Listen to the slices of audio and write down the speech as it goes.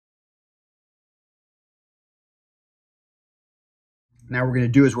Now we're going to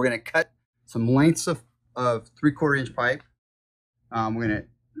do is we're going to cut some lengths of 3/4 inch pipe. We're going to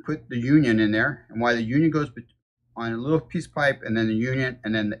put the union in there, and why the union goes on a little piece of pipe and then the union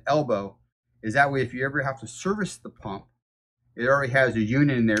and then the elbow is that way if you ever have to service the pump, it already has a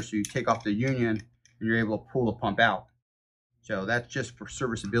union in there, so you take off the union and you're able to pull the pump out. So that's just for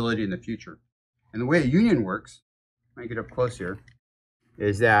serviceability in the future. And the way a union works, let me get up close here,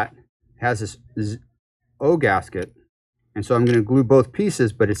 is that it has this O gasket, and so I'm going to glue both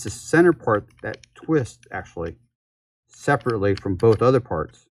pieces, but it's the center part that twists actually separately from both other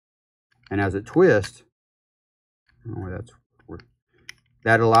parts. And as it twists, I don't know where that's worth,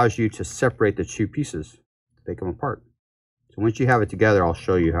 that allows you to separate the two pieces, take them apart. So once you have it together, I'll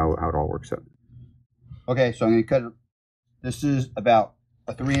show you how it all works out. Okay, so I'm going to cut it. This is about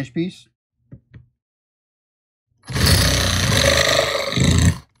a 3-inch piece.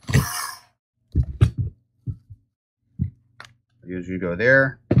 You go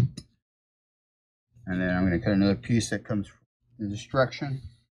there, and then I'm going to cut another piece that comes in this direction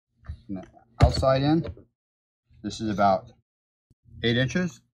from the outside in. This is about 8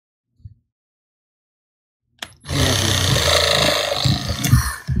 inches.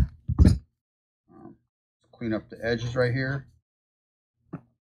 Clean up the edges right here.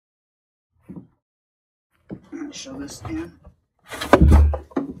 Show this in.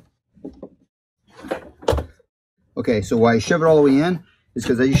 Okay, so why I shove it all the way in is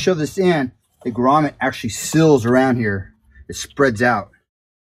because as you shove this in, the grommet actually seals around here. It spreads out.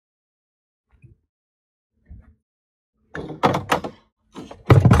 Go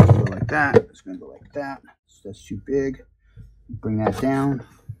like that. It's going to go like that. So that's too big. Bring that down.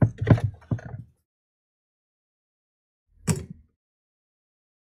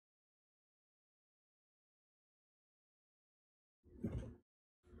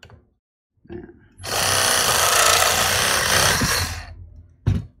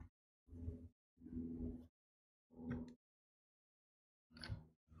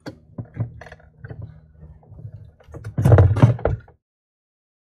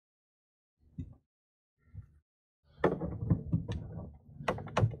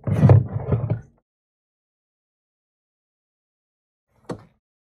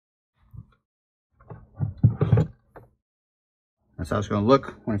 That's how it's going to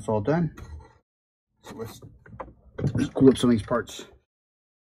look when it's all done. So let's glue up some of these parts.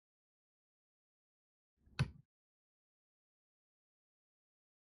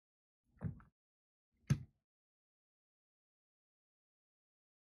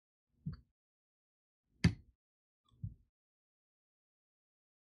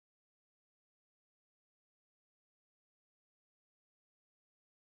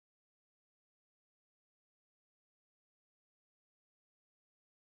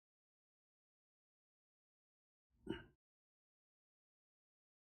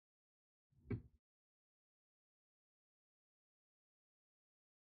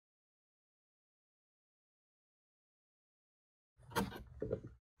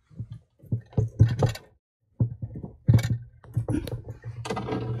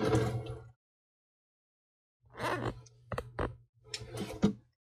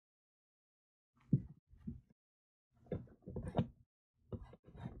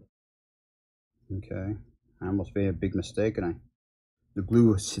 Okay, I almost made a big mistake, and the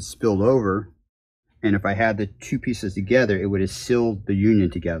glue spilled over, and if I had the two pieces together, it would have sealed the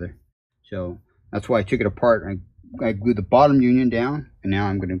union together. So that's why I took it apart. I glued the bottom union down, and now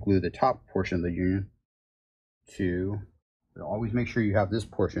I'm going to glue the top portion of the union to, but always make sure you have this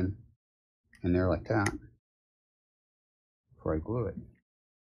portion in there like that before I glue it.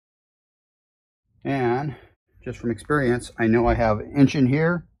 And just from experience, I know I have an inch in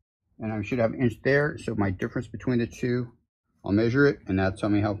here, and I should have an inch there, so my difference between the two, I'll measure it, and that'll tell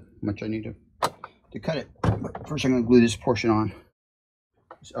me how much I need to cut it. But first I'm going to glue this portion on,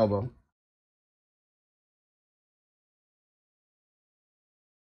 this elbow.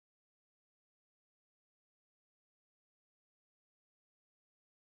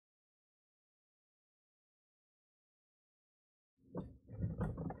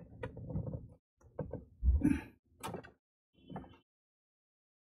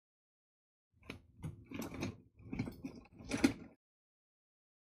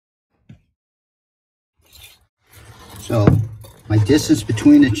 So my distance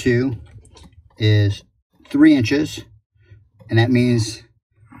between the two is 3 inches, and that means,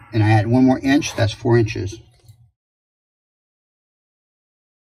 and I add 1 more inch, that's 4 inches.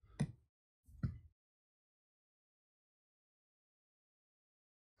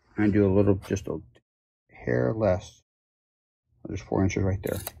 I do a little, just a hair less. There's 4 inches right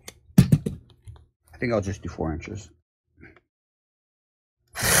there. I think I'll just do 4 inches.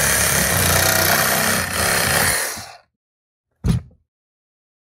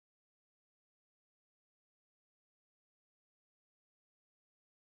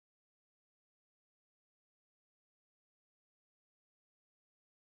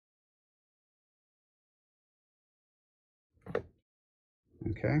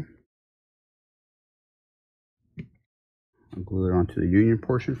 Okay. I'll glue it onto the union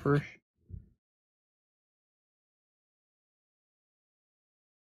portion first.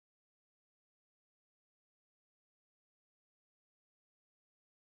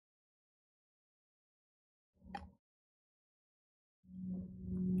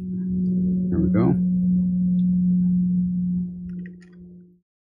 There we go.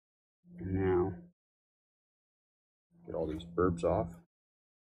 And now, get all these burbs off.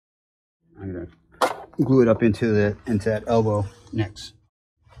 I'm going to glue it up into that elbow next.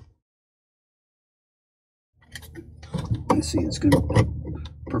 Let's see, it's going to be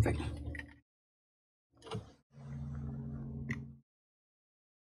perfect.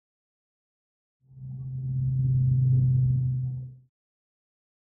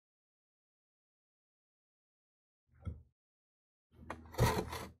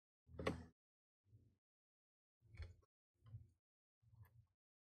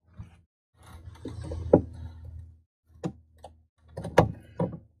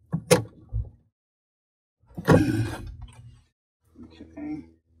 Okay.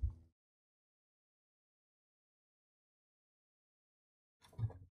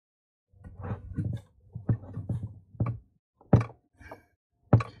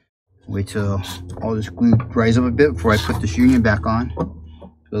 Wait till all this glue dries up a bit before I put this union back on.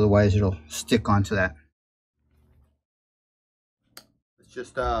 Otherwise it'll stick onto that. Let's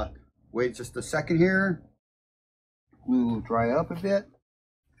just wait just a second here. Glue will dry up a bit.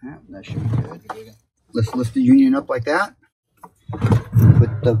 Yeah, that should be good. Let's lift the union up like that.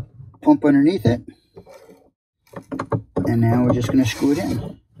 Put the pump underneath it. And now we're just going to screw it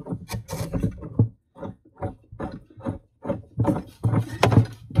in.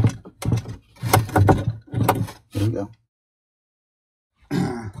 There we go.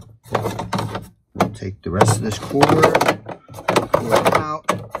 Take the rest of this cord, pull it out.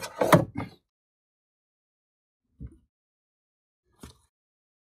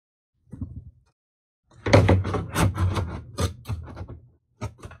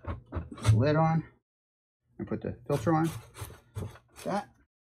 Put the lid on, and put the filter on. Like that.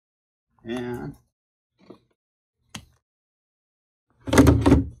 And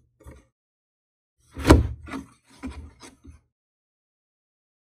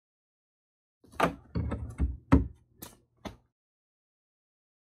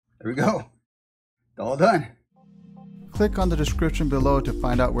there we go. It's all done. Click on the description below to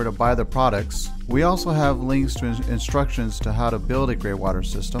find out where to buy the products. We also have links to instructions to how to build a Greywater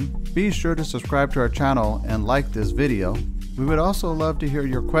system. Be sure to subscribe to our channel and like this video. We would also love to hear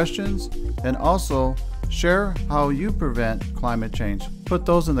your questions and also share how you prevent climate change. Put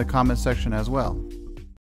those in the comment section as well.